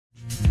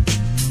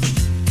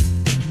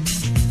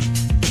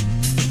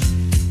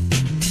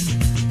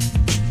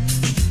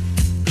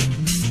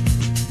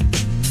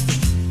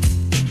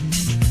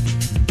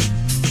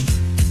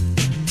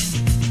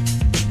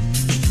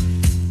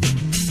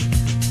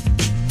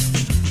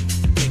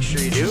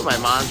you. My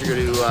moms are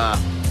going to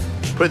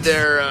put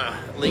their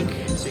link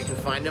so you can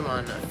find them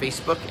on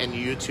Facebook and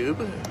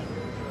YouTube.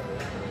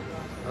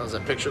 How's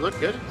that picture look?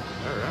 Good?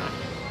 All right.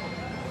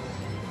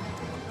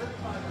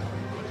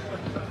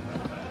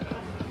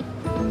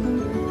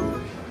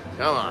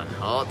 Come on.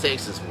 All it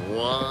takes is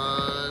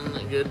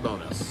one good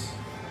bonus.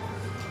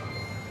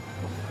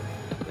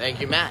 Thank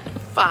you, Matt.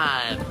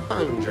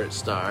 500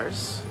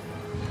 stars.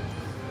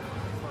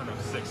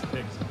 6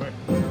 pigs quick.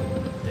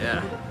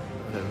 Yeah,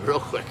 real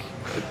quick.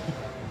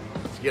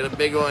 Let's get a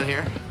big one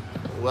here.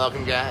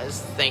 Welcome,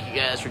 guys. Thank you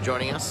guys for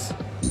joining us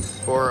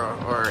for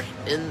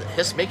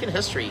making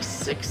history.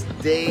 6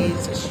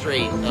 days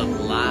straight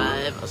of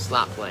live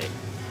slot play.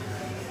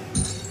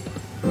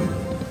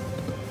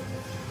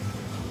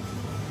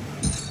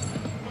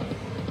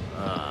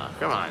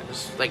 Come on,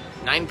 just like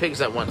 9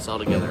 pigs at once all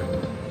together.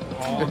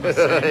 All the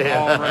same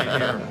ball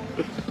right here.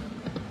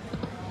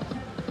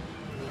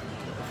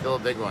 Still a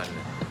big one.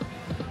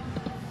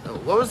 Oh,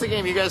 what was the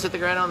game you guys hit the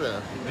ground on?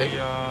 The pig?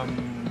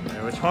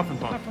 Which Huff N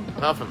Puff.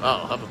 Huff N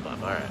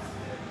Puff. All right.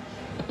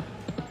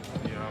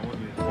 Yeah, what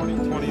would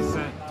be 20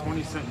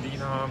 cent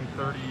denom,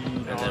 30.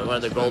 And then one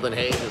of the golden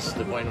hay.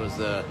 The coin was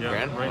the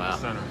grand. Right Wow.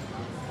 in the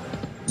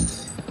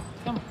center.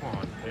 Come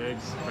on,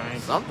 pigs.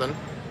 Thanks. Something.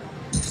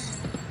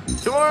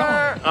 2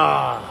 more.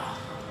 Ah.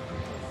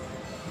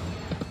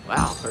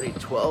 Wow, already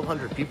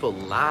 1,200 people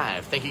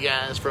live. Thank you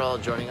guys for all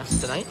joining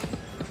us tonight.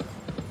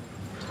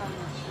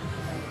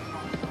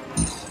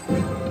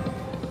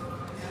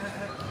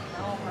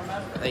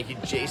 Thank you,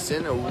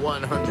 Jason.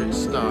 100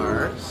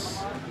 stars.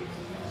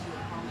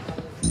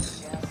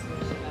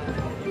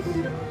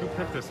 Who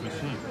picked this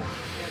machine?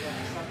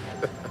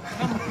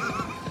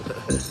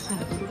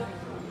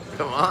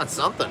 Come on,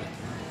 something.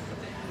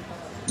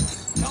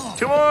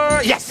 2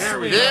 more. Yes. There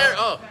we go. go.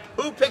 Oh,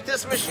 who picked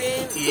this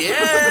machine?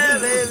 Yeah,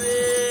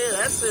 baby.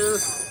 That's who.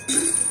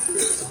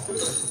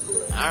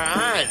 All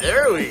right,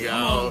 there we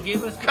go.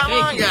 Come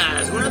on,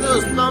 guys. Where are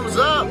those thumbs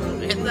up?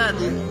 Hit that.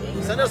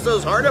 Send us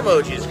those heart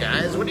emojis,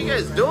 guys. What are you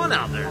guys doing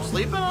out there?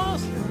 Sleeping on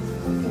us?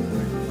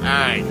 All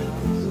right.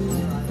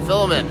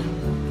 Fill them in.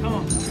 Come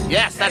on.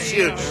 Yes, that's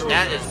huge.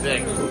 That is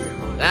big.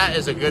 That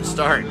is a good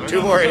start.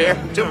 2 more here.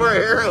 2 more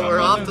here, and we're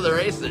off to the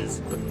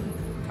races.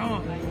 Come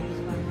on.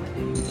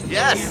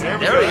 Yes, there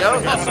we go.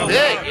 That's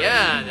big.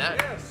 Yeah.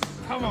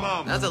 Come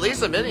on. That's at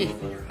least a mini.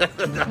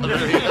 Come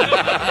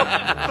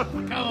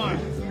on.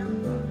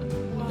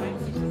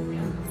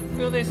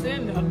 Fill this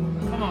in, though.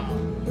 Come on.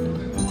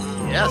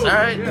 Yes, all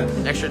right.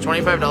 Extra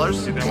 $25.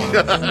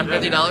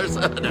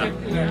 $50. No.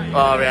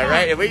 Oh, man,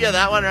 right? If we get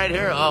that one right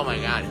here, oh, my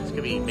God. It's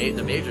going to be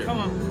the major. Come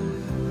on.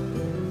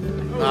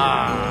 All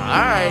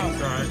right.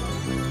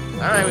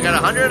 All right, we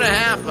got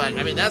 100.5, but,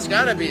 I mean, that's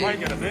got to be... Might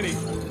get a mini,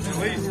 at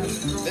least.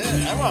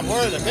 I want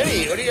more than a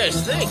mini. What do you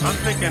guys think? I'm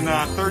thinking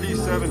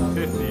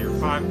 $37.50 or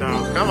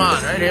 $5. Come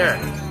on, right here.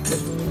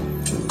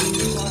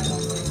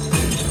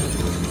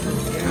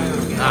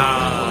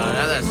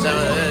 Now that's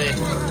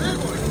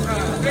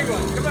 $7.50. Big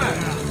one. Come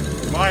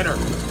on. Minor.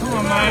 Come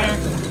on, Minor.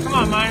 Come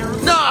on, Minor. No,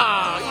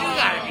 you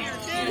gotta be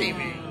kidding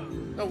me.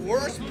 The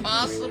worst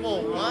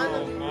possible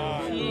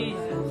one?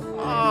 Jesus.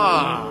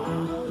 Oh,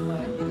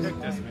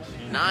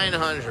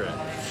 900.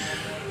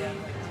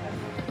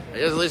 I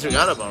guess at least we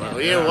got a bonus.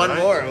 We needed one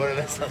more. Would have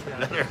been something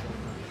better.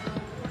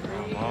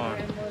 Come on.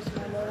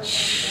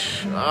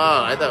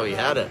 Oh, I thought we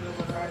had it.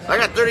 I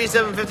got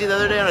 $37.50 the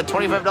other day on a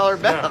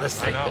 $25 bet on this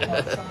thing.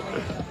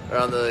 Or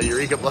on the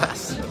Eureka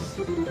Blast.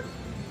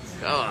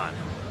 Come on.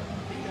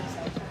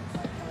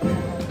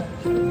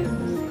 A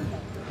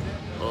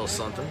little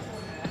something.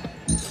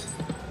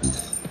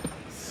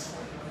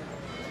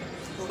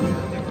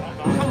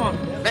 Come on.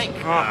 Bank.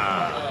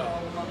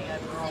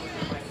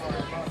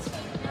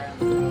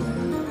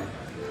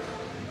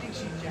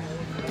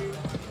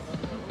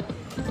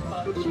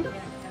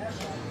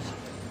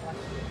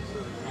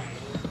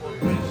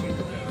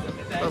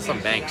 Well, some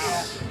banks.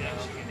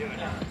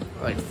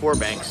 Like 4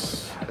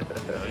 banks.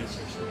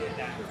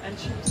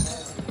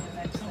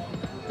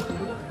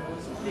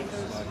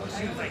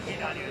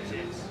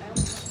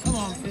 Come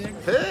on, pig.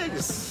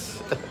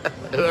 Pigs!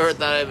 Whoever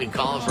thought I'd be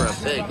calling for a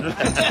pig?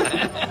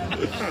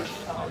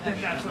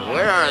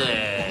 Where are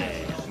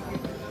they?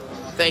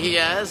 Thank you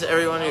guys,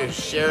 everyone who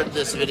shared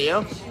this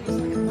video.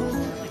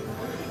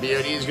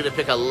 BOD is going to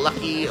pick a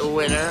lucky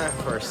winner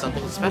for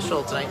something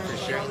special tonight for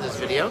sharing this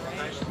video.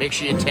 Make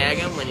sure you tag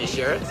him when you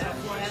share it.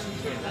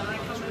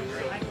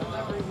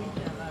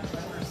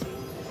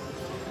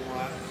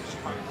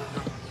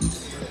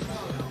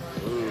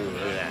 Ooh,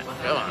 look at that.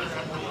 Come on.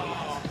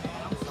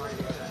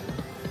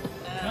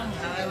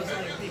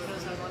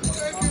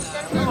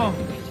 Come on.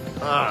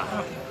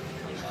 Ah.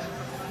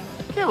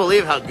 Can't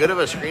believe how good of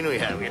a screen we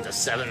had. We get to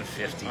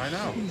 750. I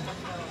know.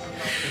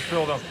 It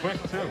filled up quick,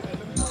 too.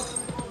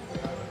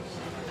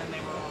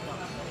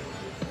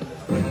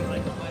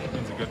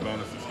 Means a good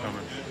bonus is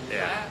coming.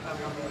 Yeah.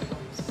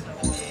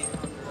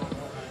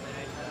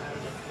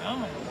 I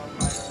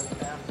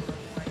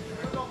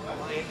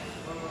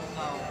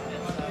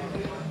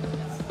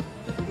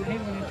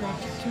hate when it drops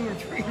like 2 or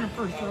 3 in the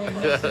first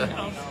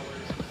row.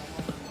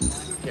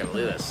 Can't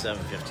believe that's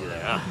 750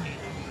 there. Ah.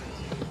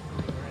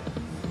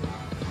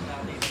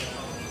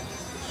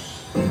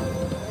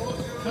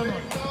 Come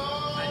on.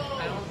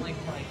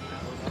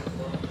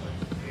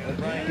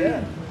 Brian,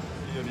 yeah.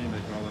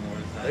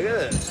 Look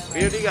at this.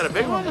 BOD got a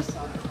big one. You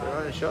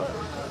want to show it?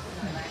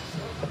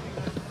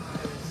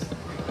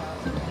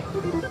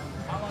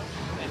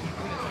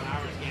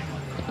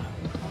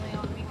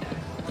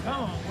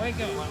 Come on, wake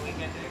up.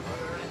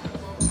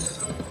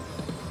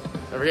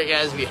 Don't forget,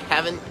 guys, if you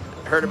haven't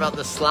heard about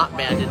the slot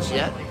bandits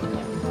yet,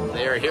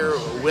 they are here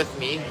with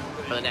me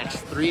for the next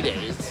 3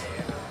 days.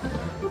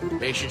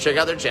 Make sure you check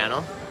out their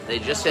channel. They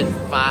just hit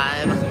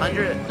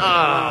 500.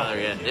 Oh,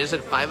 they just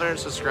hit 500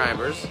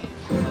 subscribers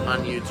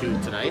on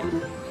YouTube tonight.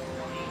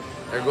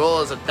 Their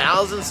goal is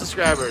 1,000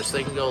 subscribers so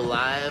they can go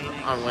live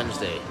on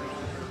Wednesday.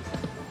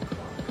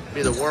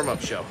 Be the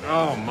warm-up show.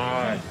 Oh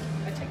my.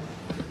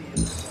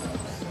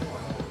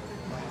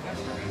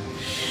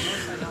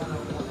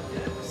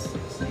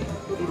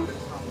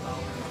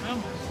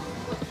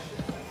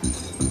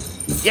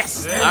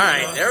 Yes!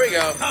 Alright, there we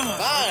go. Come on.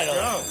 Finally.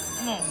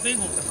 Come on, big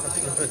one.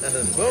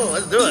 Boom,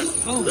 let's do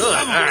it. Boom, Do it.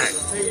 come on.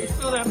 Alright.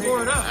 Fill that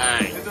board up.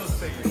 Alright.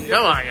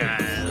 Come on,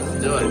 guys.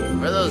 Let's do it.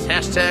 Where are those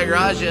hashtag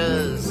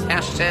Rajas?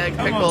 Hashtag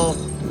Come pickle.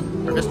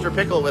 Or Mr.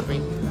 Pickle with me.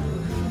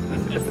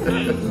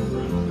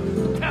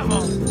 Come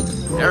on.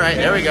 Alright,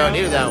 there we go.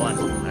 Need that one.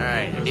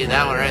 Alright, need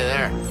that one right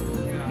there.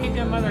 Need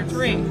them other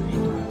 3.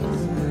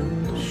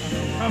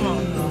 Come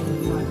on.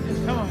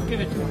 Come on, give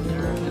it to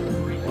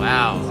him.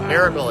 Wow.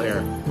 Miracle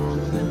here.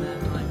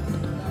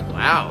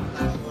 Wow.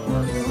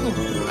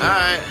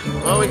 Alright.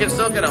 Well, we can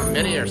still get a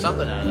mini or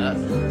something out of that.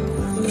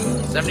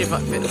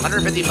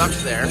 150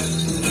 bucks there.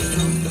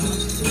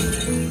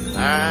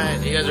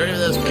 Alright, you guys ready for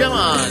this? Come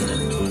on.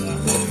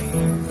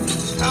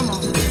 Come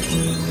on.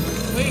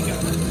 Wake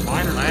up.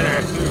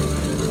 Minor.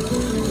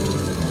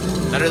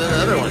 Better than the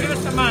other one. Give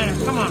us the minor.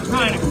 Come on,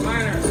 minor.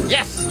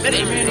 Yes,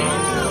 mini.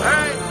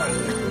 Alright.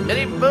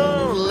 Mini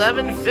boom,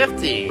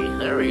 1150.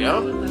 There we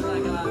go.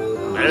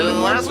 Better than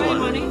the last one.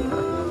 Money.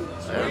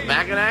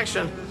 Back in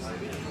action.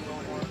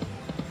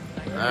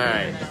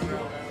 Alright.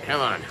 Come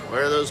on.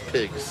 Where are those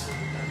pigs?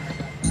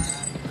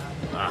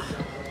 Ah.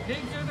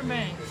 Pigs are the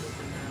banks.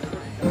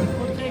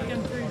 We'll take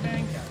them 3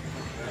 banks.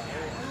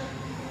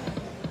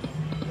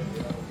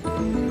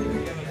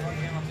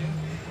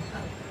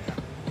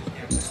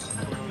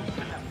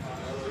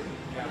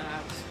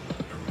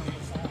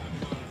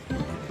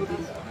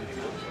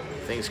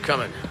 Things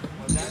coming.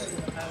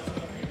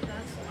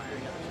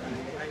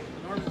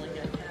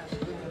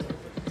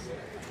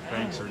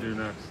 Banks are due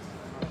next.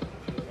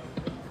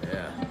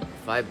 Yeah.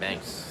 5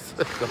 banks.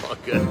 Come on,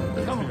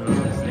 good. Come on.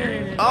 There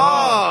it is. Oh,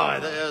 I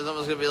thought it was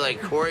almost going to be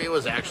like Corey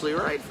was actually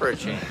right for a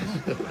change.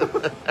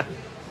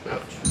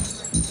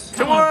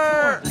 Two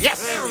more!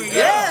 Yes!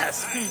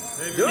 Yes!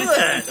 Do it!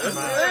 That's the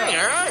thing,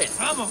 alright.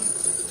 Come on.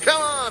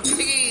 Come on,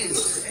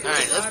 piggies!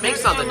 Alright, let's make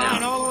something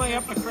Line now. all the way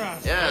up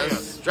across. Yeah,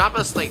 let's drop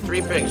us like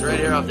 3 pigs right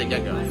here off the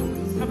get-go.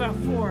 How about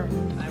 4?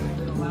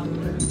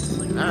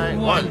 Alright,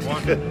 one.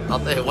 I'll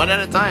take 1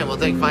 at a time. We'll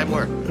take 5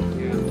 more.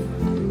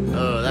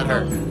 Oh, that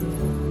hurt.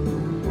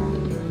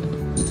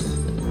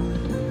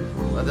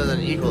 That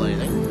doesn't equal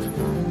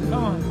anything.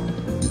 Come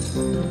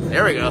on.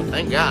 There we go.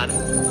 Thank God.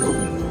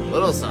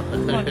 Little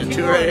something. Come on,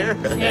 2 right here.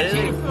 Yeah,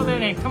 Anything? fill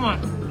that in. Come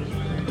on.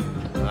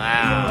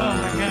 Wow. Oh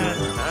my God.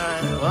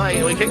 Alright.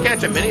 Well, we can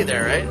catch a mini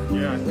there, right?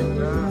 Yeah, I think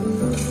that.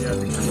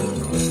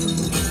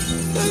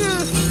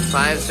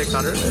 500,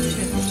 600.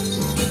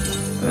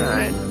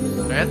 Alright.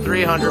 We're at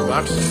 300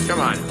 bucks. Come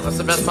on. What's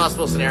the best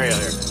possible scenario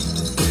here?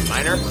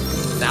 Minor?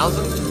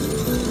 1,000?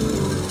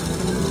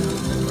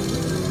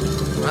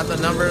 Not the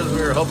numbers we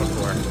were hoping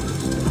for.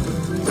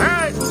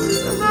 Alright.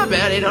 That's not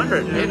bad.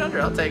 800.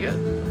 800. I'll take it.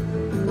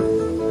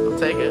 I'll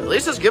take it. At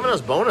least it's giving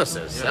us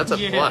bonuses. Yeah. That's a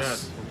Yeah.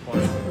 plus.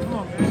 Come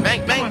on, man.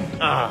 Bang, bang. Come on.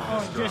 Ah.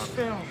 Oh, it just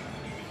fell.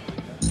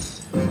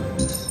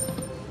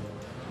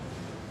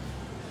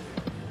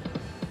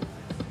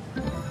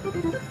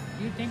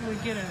 You think we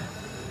get a...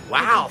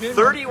 Wow, That's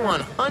a good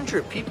one.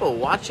 3,100 people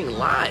watching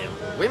live.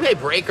 We may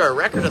break our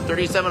record of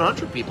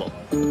 3,700 people.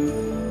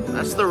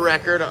 That's the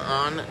record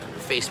on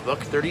Facebook,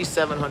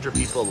 3,700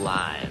 people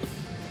live.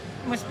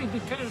 Must be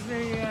because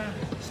the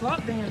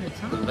slot bandits,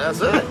 huh? That's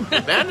it.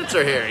 The bandits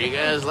are here. You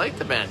guys like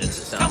the bandits,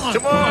 it sounds. Come on, Two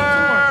more. come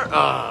on, two more.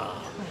 Oh.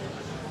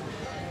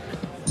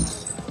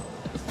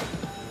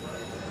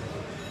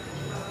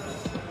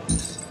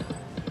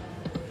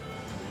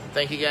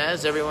 Thank you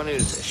guys, everyone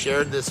who's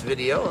shared this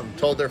video and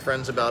told their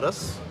friends about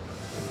us.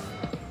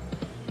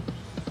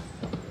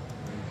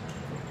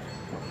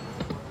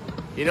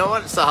 You know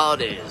what? It's the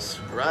holidays.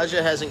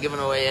 Raja hasn't given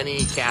away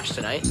any cash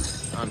tonight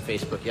on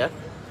Facebook yet.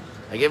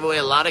 I gave away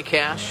a lot of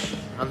cash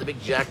on the Big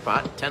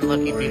Jackpot. 10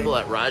 lucky people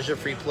at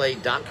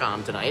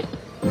rajafreeplay.com tonight.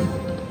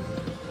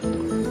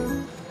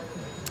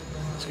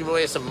 Let's give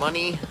away some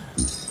money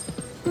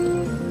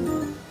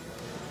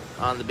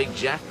on the Big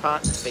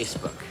Jackpot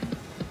Facebook.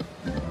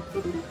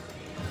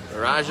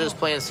 Raja's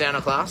playing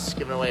Santa Claus,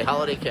 giving away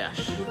holiday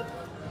cash.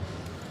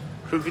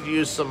 Who could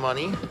use some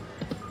money?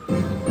 There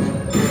we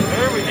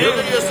Who go.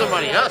 could use some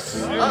money? Us.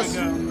 There we Us.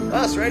 go.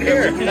 Us right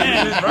here.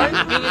 Yeah. Right?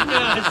 Give it to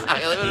us.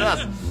 Yeah, leave it at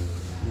us.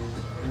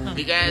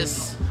 You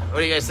guys, what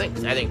do you guys think?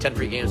 I think 10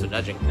 free games with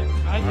nudging.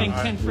 I think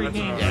 10 free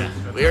games. Yeah,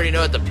 we already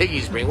know what the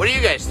piggies bring. What do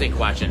you guys think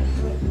watching?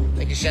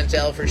 Thank you,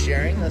 Chantel, for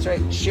sharing. That's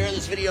right. Share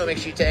this video. Make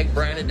sure you tag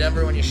Brian and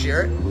Denver when you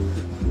share it.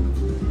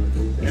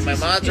 And my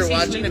mods are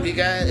watching.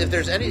 If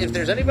there's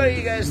anybody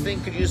you guys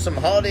think could use some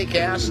holiday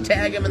cash,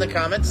 tag them in the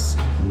comments.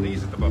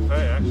 These at the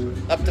buffet, actually.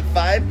 Up to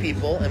 5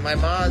 people, and my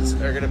mods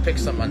are gonna pick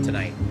someone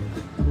tonight.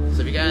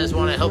 So if you guys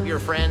want to help your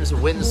friends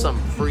win some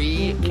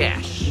free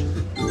cash,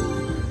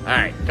 all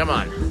right, come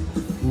on.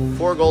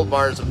 4 gold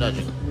bars of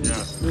nudging.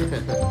 Yeah.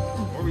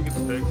 Or we get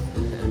the pigs.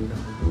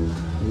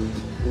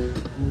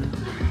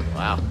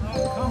 Wow.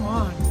 Oh, come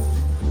on.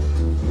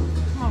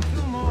 Come on,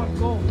 come on,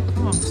 gold.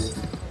 Come on.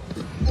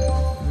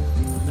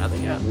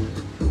 Nothing yet.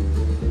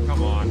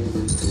 Come on.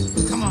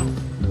 Come on.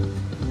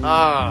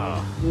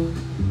 Oh.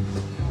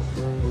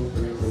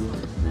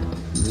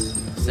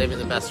 Saving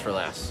the best for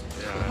last.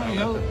 Yeah, I I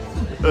know. hope.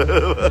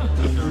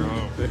 Sure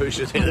hope. Who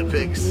should be the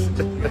pigs?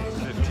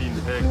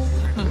 15 pigs.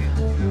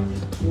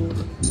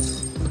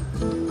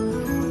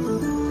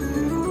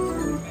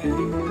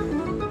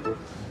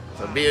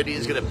 So BOD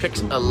is going to pick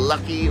a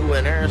lucky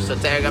winner. So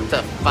tag up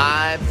to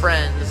 5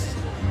 friends.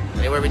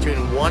 Anywhere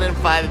between 1 and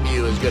 5 of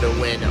you is going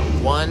to win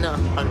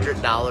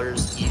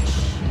 $100 each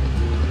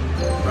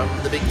from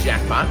the Big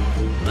Jackpot.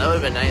 That would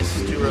have been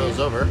nice. 2 rows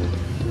over.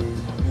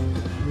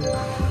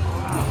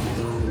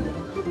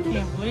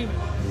 Can't believe it.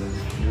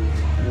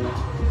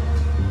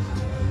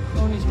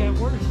 Tony's got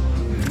worse.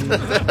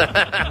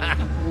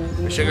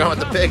 We should go with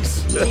the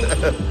pigs.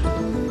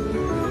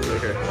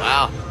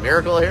 Wow,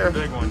 miracle here.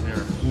 Big one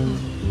here.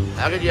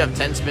 How could you have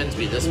 10 spins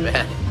be this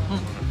bad? A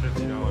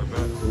 $50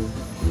 bet.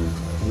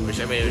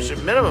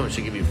 Minimum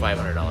should give you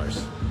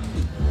 $500.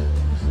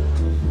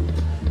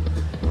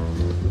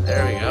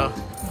 There we go.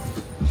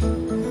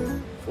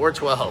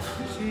 412.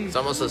 It's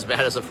almost as bad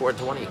as a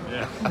 420.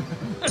 Yeah.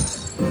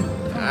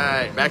 All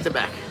right, back to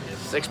back.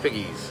 6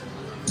 piggies.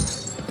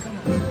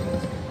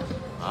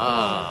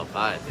 Ah,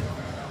 5.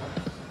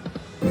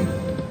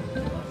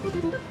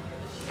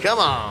 Come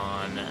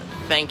on.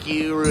 Thank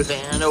you, Ruth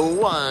Ann.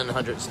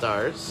 100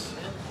 stars.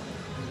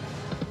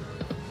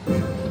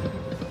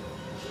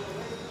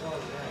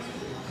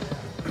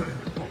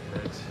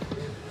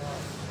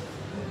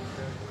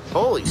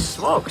 Holy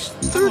smokes,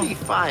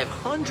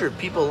 3,500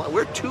 people.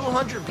 We're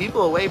 200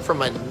 people away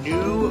from a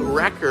new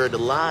record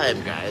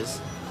live,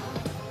 guys.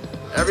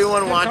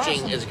 Everyone That's watching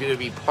awesome. is going to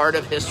be part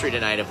of history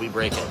tonight if we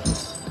break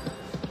it.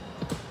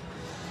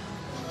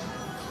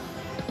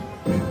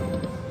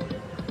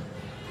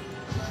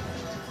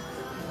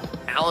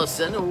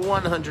 Allison,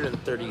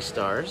 130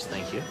 stars.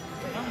 Thank you.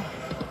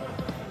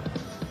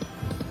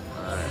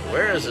 All right,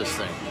 where is this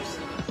thing?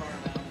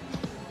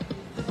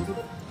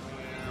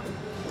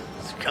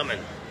 It's coming.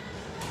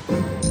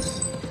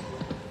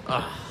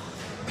 Ah.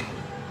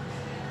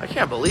 I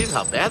can't believe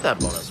how bad that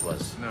bonus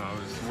was. No, it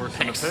was worse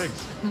than the Thanks.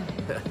 pigs.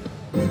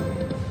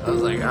 I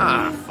was like,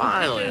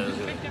 finally. It was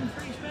good. Pick them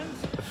free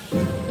spins.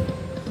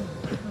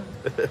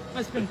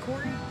 Must have been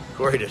Corey.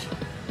 Corey did.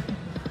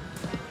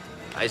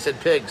 I said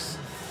pigs.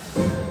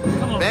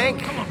 Come on.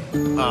 Bank. Come on.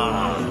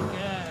 Ah. Oh,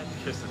 God.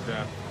 Kiss of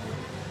death.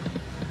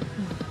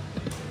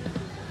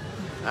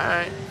 All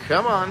right,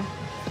 come on.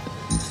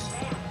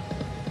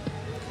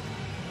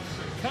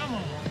 Come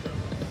on.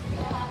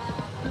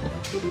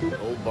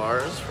 Old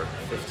bars for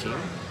 15.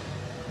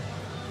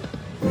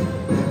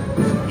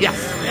 Yes.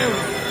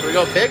 Should we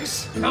go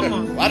pigs? Come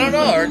on. I don't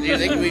know. Or do you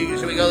think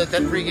should we go the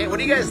 10 free game? What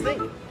do you guys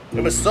think?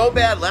 It was so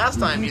bad last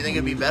time. Do you think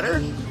it'd be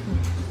better?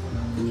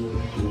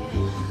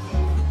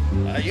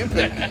 You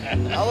pick.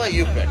 I'll let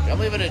you pick. I'm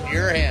leaving it in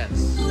your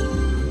hands.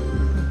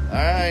 All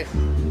right.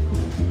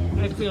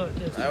 I feel it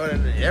this.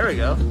 There we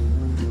go.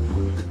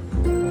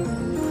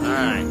 All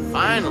right.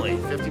 Finally,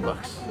 50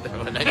 bucks.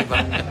 90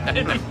 bucks.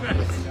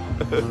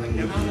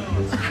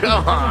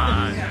 Come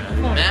on.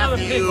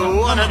 Matthew,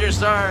 100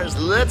 stars.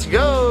 Let's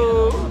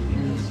go.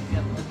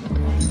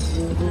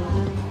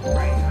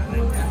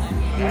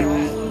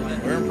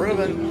 We're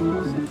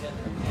improving.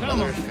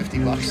 Another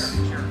 50 bucks.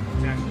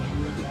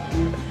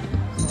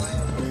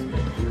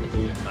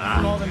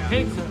 All them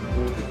pigs in.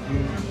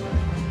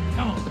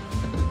 Come on.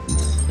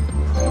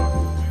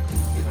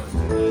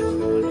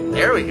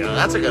 There we go.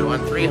 That's a good one.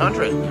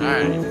 300. All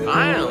right.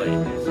 Finally.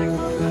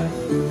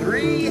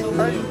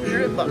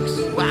 300 bucks.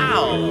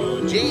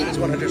 Wow. James,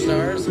 100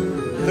 stars.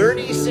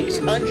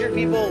 3,600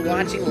 people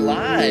watching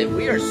live.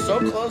 We are so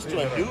close to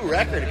a new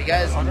record. If you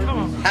guys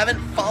haven't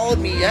followed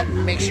me yet,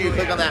 make sure you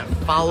click on that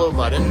follow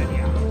button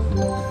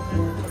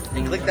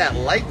and click that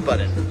like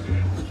button.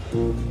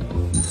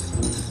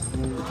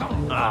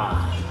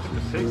 Ah, Put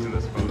the pigs in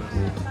this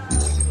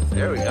bonus.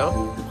 there we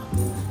go.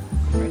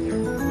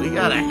 We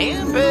got a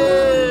hand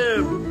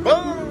pin.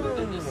 Boom.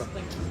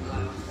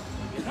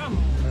 Come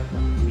on.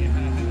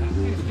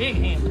 Big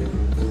hand.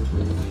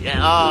 Yeah,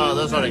 oh,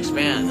 those don't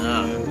expand.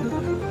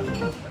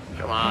 Oh.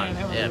 Come on.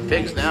 Yeah,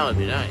 pigs now would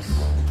be nice.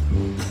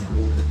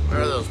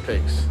 Where are those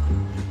pigs?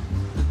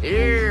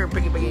 Here,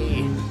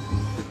 Piggy.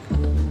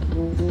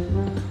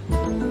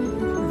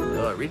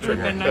 Oh,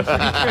 retrigger. Nice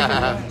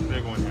retrigger.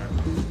 Big one here.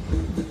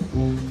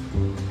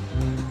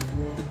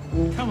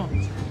 Come on.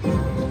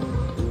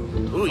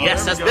 Ooh,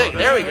 yes, that's big.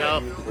 There we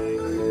go.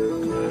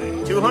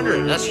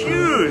 200. That's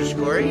huge,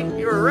 Corey.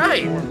 You were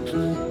right.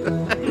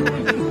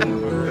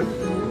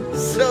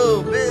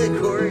 So big,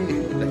 Corey.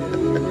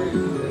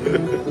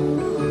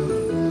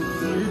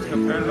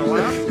 Compared to the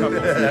last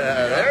couple.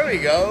 There we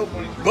go.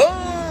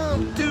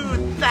 Boom!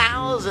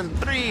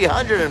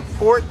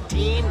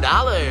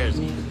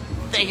 $2,314.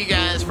 Thank you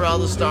guys for all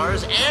the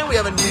stars. And we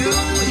have a new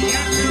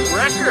YouTube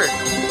record.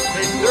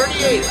 There's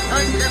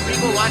 3,800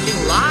 people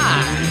watching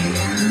live.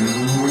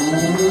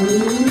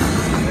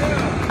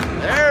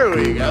 There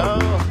we go.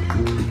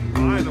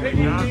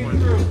 Finally got one.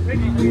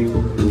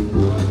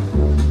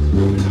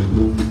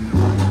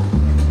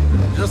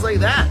 Just like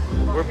that.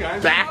 We're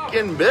back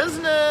in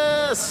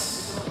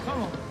business.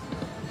 Come on.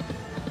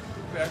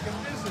 Back in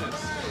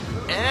business.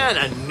 And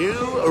a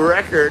new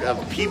record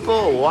of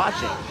people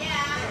watching. Yeah.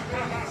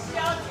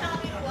 Don't tell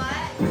me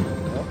what.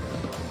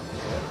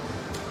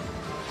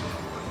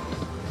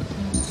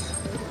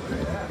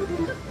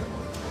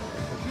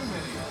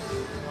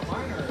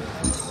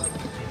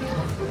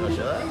 Want to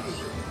show that?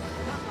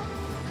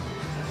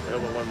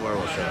 One more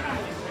we'll show.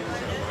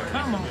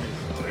 Come on.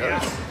 Yeah.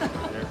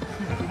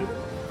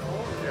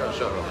 Here, I'll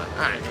show it real quick.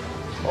 Alright.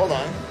 Hold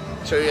on.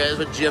 Show you guys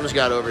what Jim's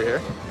got over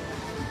here.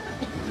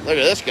 Look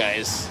at this,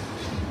 guys.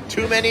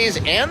 Two minis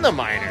and the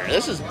minor.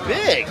 This is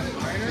big.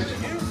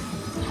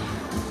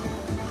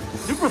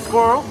 Super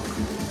squirrel.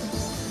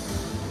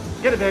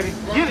 Get it, baby.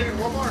 Get it.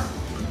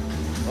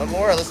 One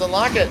more. Let's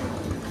unlock it.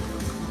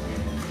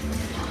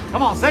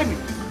 Come on, save me.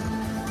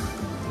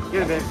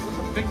 Get it, baby.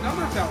 Big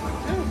numbers out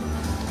there, too.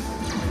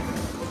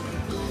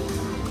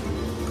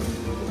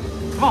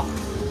 Come on.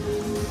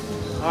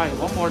 All right,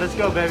 one more. Let's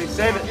go, baby.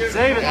 Save it.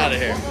 Save it. Get out of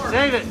here.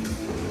 Save it.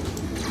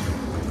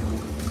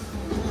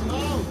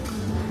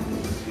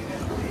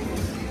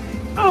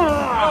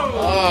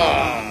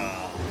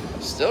 Oh,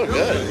 still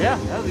good. Yeah,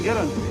 that was a good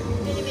one.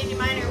 Mini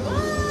minor.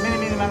 Woo!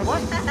 Mini matter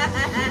what?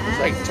 It's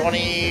like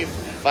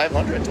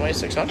 2,500,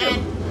 2,600.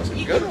 And That's a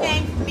you good can one.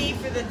 thank me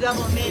for the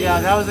double mini.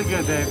 Yeah, that was a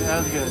good, baby.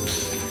 That was good.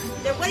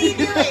 Then what are you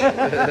doing?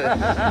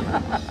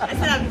 I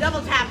said I'm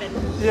double tapping.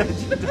 Yeah,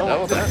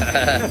 Double tap.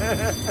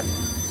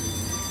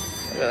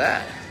 Look at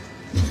that.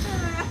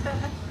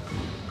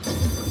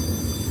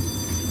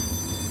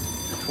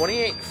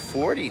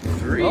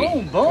 2843.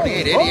 Boom, boom,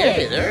 2888.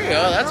 boom. There you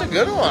go. That's a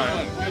good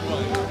one.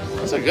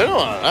 That's a good one.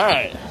 All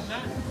right.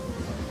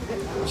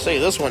 Let's see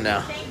this one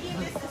now. Thank you,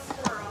 Mrs.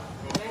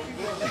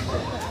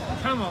 Squirrel.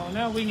 Come on,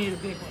 now we need a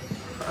big one.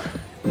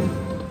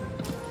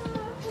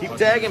 Keep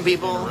tagging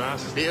people.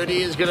 BOD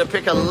is going to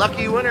pick a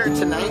lucky winner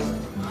tonight. You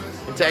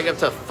can tag up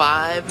to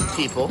 5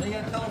 people.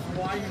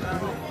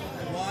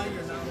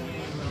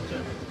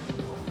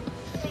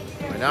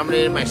 I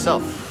nominated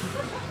myself.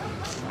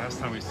 Last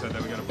time we said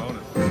that we got a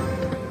bonus.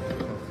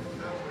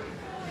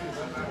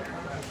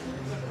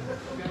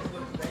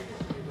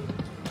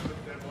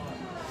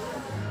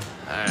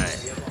 All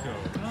right.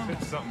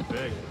 It's something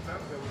big.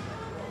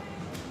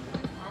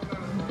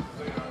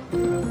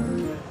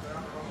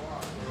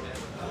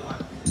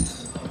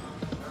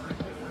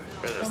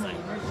 Look at this thing.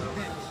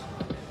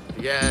 If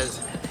you guys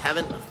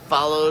haven't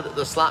followed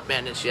the Slot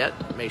Bandits yet,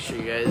 make sure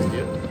you guys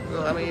do.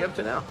 Well, how many are you up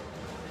to now?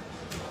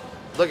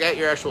 Look at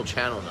your actual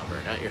channel number,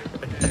 not your.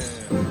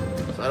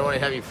 So I don't want to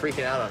have you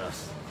freaking out on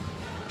us.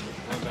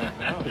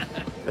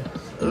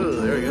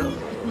 Ooh, there we go.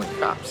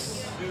 Cops.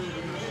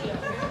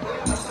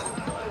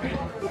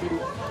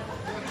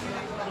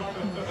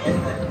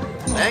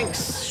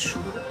 Thanks.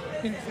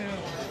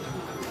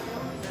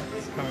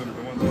 It's kind of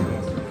the ones we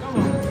lost.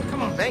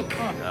 Come on. Thank.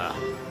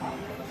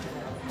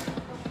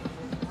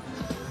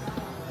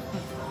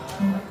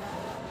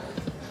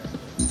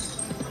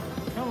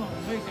 Come on,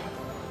 make it.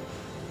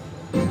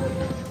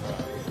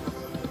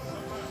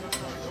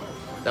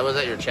 That was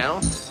at your channel?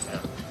 Yeah.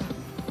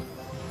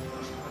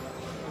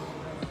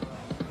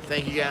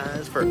 Thank you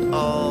guys for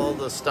all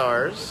the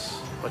stars.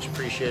 Much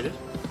appreciated.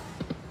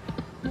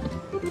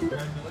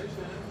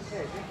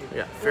 We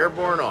got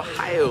Fairborn,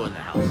 Ohio in the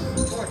house.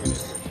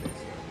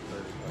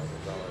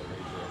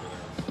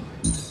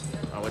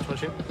 Oh, which one,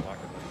 Chip?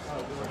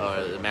 Oh,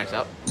 is it max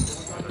out?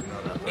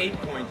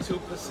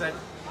 8.2%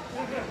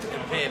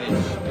 advantage.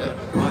 Yeah.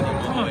 Volume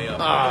all the way up.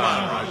 Come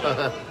on,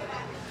 Roger.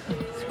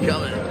 It's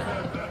coming.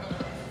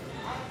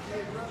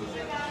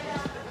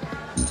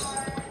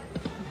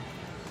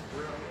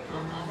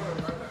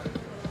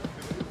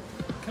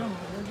 Come on,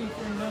 we're looking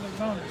for another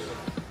bonus.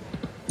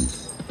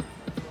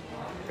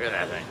 Look at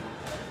that thing.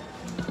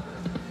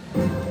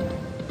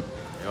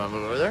 You want to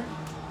move over there?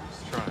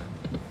 Let's try it.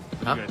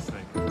 What Huh? do you guys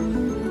think?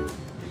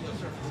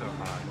 So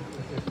high.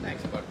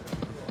 Thanks, bud.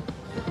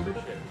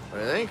 What do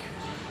you think?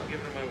 I'll give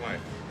it to my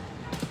wife.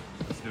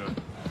 Let's do it.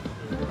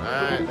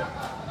 Alright.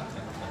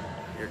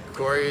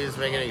 Corey's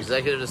making an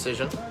executive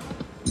decision.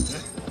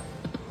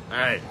 All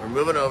right, we're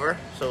moving over,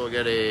 so we'll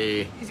get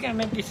a. He's gonna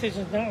make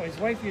decisions now. His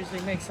wife usually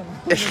makes them.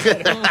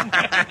 Better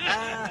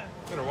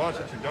watch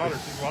it. Your daughter,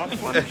 she's watching.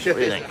 What do you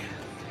think?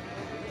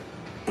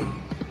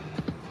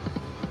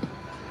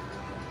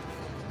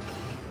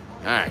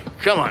 All right,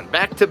 come on,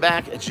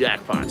 back-to-back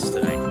jackpots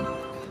tonight.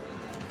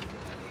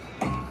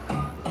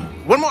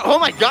 One more. Oh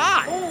my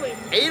God!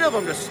 8 of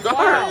them to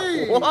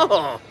start.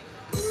 Whoa!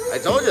 I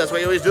told you that's why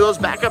you always do those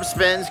backup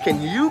spins.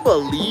 Can you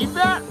believe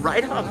that?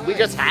 Right off, we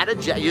just had a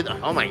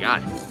oh my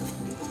God!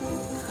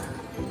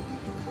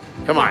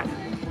 Come on,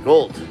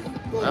 gold.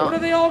 Where do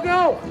they all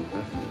go?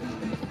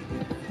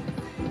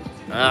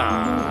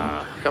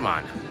 Come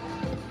on.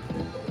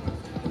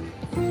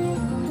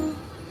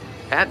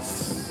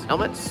 Hats,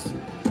 helmets.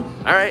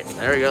 All right,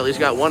 there we go. At least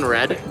got 1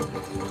 red.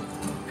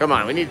 Come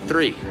on, we need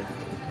 3.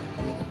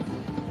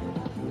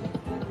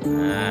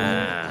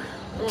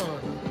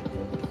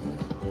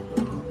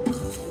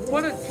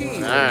 What a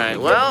team. All right,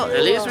 well,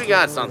 at least we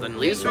got something. At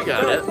least we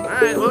got it. All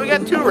right, well, we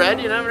got 2 red.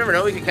 You never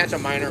know. We could catch a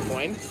minor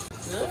coin.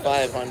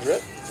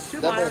 500. 2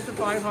 minus to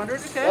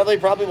 500, okay. Definitely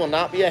probably will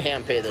not be a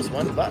hand pay this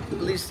one, but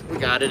at least we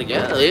got it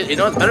again. You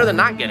know, it's better than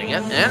not getting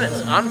it, and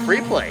it's on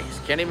free play.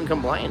 Can't even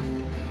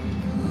complain.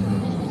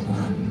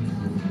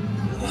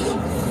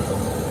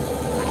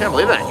 I can't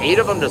believe that. 8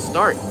 of them to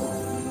start.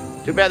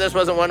 Too bad this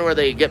wasn't one where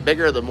they get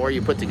bigger the more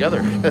you put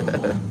together.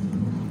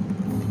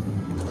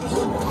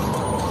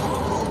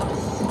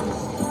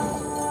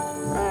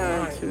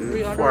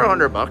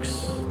 400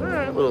 bucks. All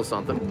right, a little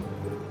something.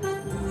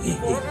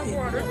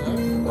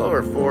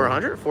 Over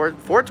 400,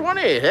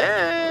 420.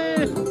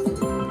 Hey!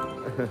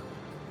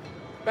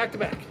 Back to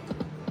back.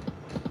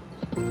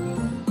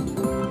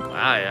 Wow,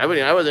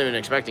 I wasn't even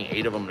expecting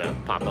 8 of them to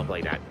pop up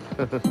like that.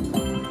 That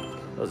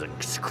was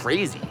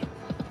crazy.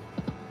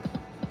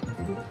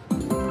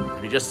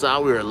 If you just saw,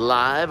 we were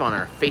live on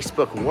our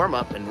Facebook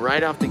warm-up, and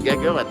right off the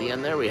get-go, at the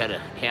end there, we had a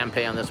hand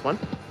pay on this one.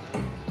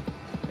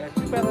 Yeah,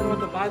 too bad they don't have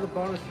to buy the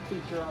bonus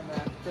feature on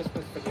that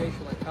Christmas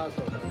vacation like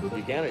Cosmo does.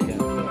 You can or you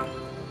can't?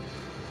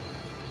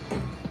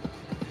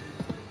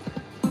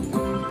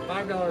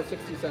 $5.60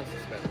 to spend.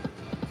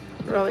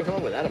 Where the hell they come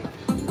up with that amount?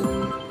 I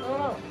don't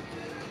know.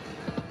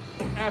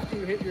 After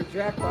you hit your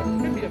jackpot, it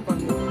could be a fun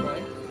game to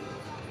play.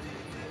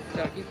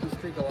 Gotta keep the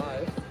streak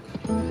alive.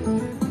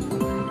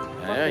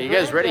 Yeah, you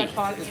guys ready?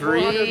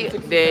 3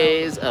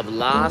 days of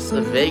Las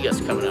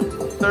Vegas coming up.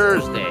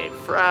 Thursday,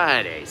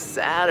 Friday,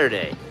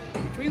 Saturday.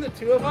 Between the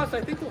 2 of us,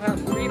 I think we'll have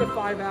 3 to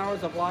 5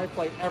 hours of live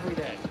play every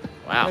day.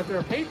 Wow. And if they're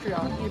a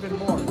Patreon, even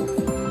more.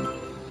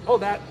 Oh,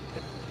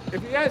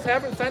 if you guys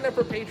haven't signed up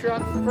for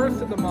Patreon,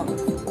 first of the month.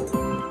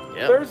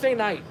 Yep. Thursday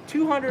night,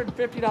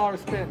 $250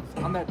 spins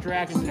on that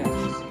Dragon Patch.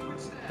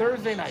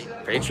 Thursday night.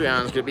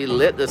 Patreon's gonna be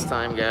lit this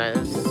time,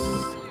 guys.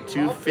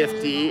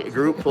 250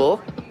 group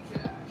pull.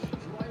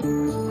 I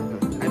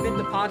think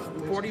the pot's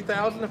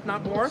 40,000, if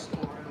not more.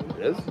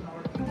 It is?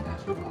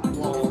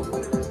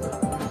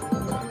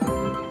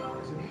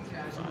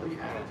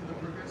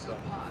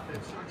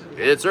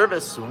 Good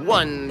service.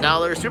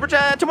 $1 super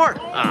chat to more.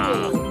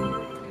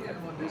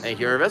 Thank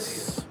you,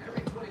 Irvis.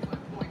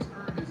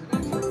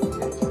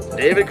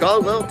 David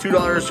Caldwell,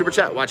 $2 super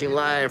chat, watching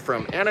live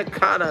from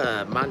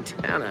Anaconda,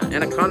 Montana.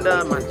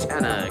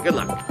 Good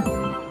luck.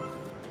 All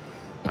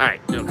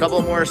right, do a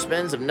couple more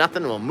spins. If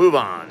nothing, we'll move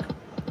on.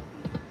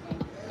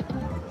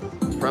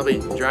 Probably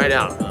dried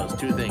out, those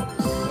 2 things.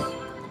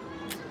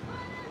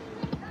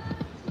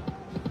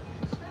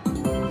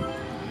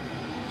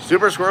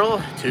 Super Squirrel,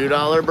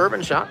 $2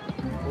 bourbon shot.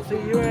 We'll see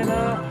you in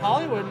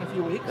Hollywood in a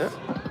few weeks. Yeah.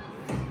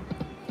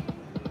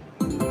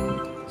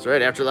 That's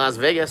right, after Las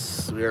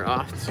Vegas, we are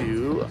off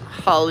to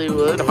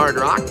Hollywood Hard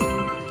Rock,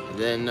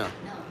 then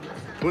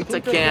Punta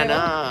Cana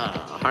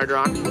Hard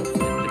Rock,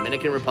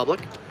 Dominican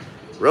Republic.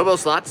 Robo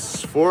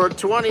Slots,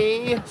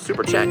 420,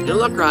 Super Chat, good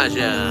luck,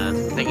 Raja.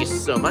 Thank you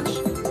so much.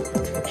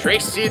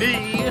 Tracy D,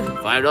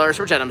 $5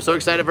 Super Chat. I'm so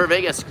excited for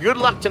Vegas. Good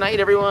luck tonight,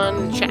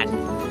 everyone. Chat.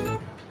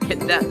 Hit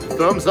that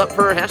thumbs up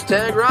for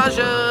hashtag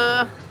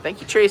Raja.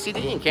 Thank you, Tracy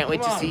D, and can't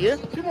wait to see you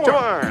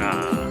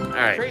tomorrow. All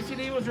right. Tracy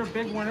D was your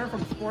big winner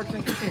from Sports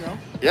and Casino.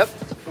 Yep.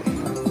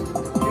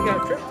 You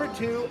got a trip for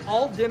 2,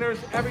 all dinners,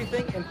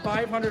 everything, and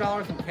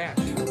 $500 in cash.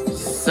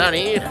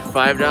 Sunny,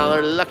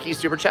 $5 lucky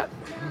Super Chat.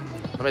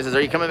 Somebody says,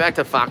 are you coming back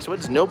to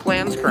Foxwoods? No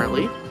plans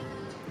currently.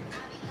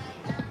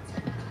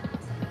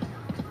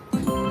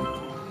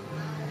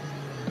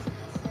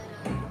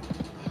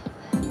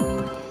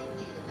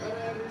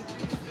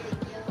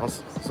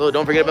 Also,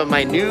 don't forget about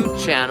my new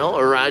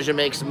channel, Raja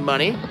Makes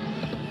Money.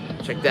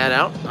 Check that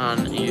out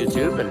on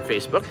YouTube and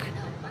Facebook.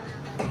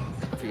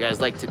 If you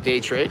guys like to day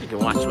trade, you can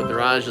watch what the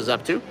Raj is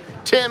up to.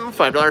 Tim,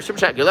 $5 Super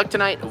Chat. Good luck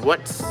tonight.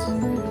 What's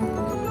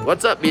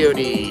up,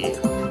 BOD?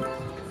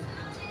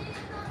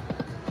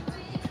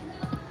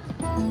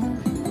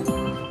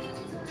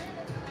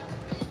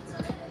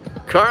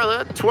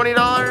 Carla,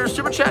 $20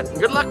 Super Chat.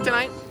 Good luck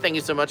tonight. Thank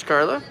you so much,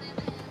 Carla.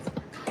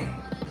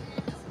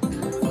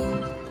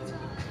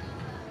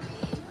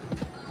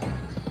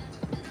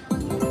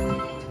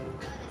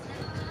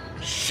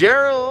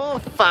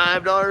 Cheryl,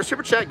 $5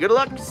 super chat. Good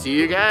luck. See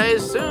you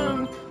guys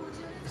soon.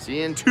 See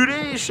you in 2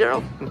 days,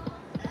 Cheryl. All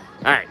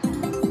right.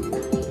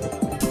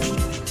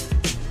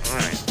 All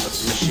right.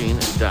 This machine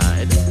has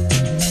died.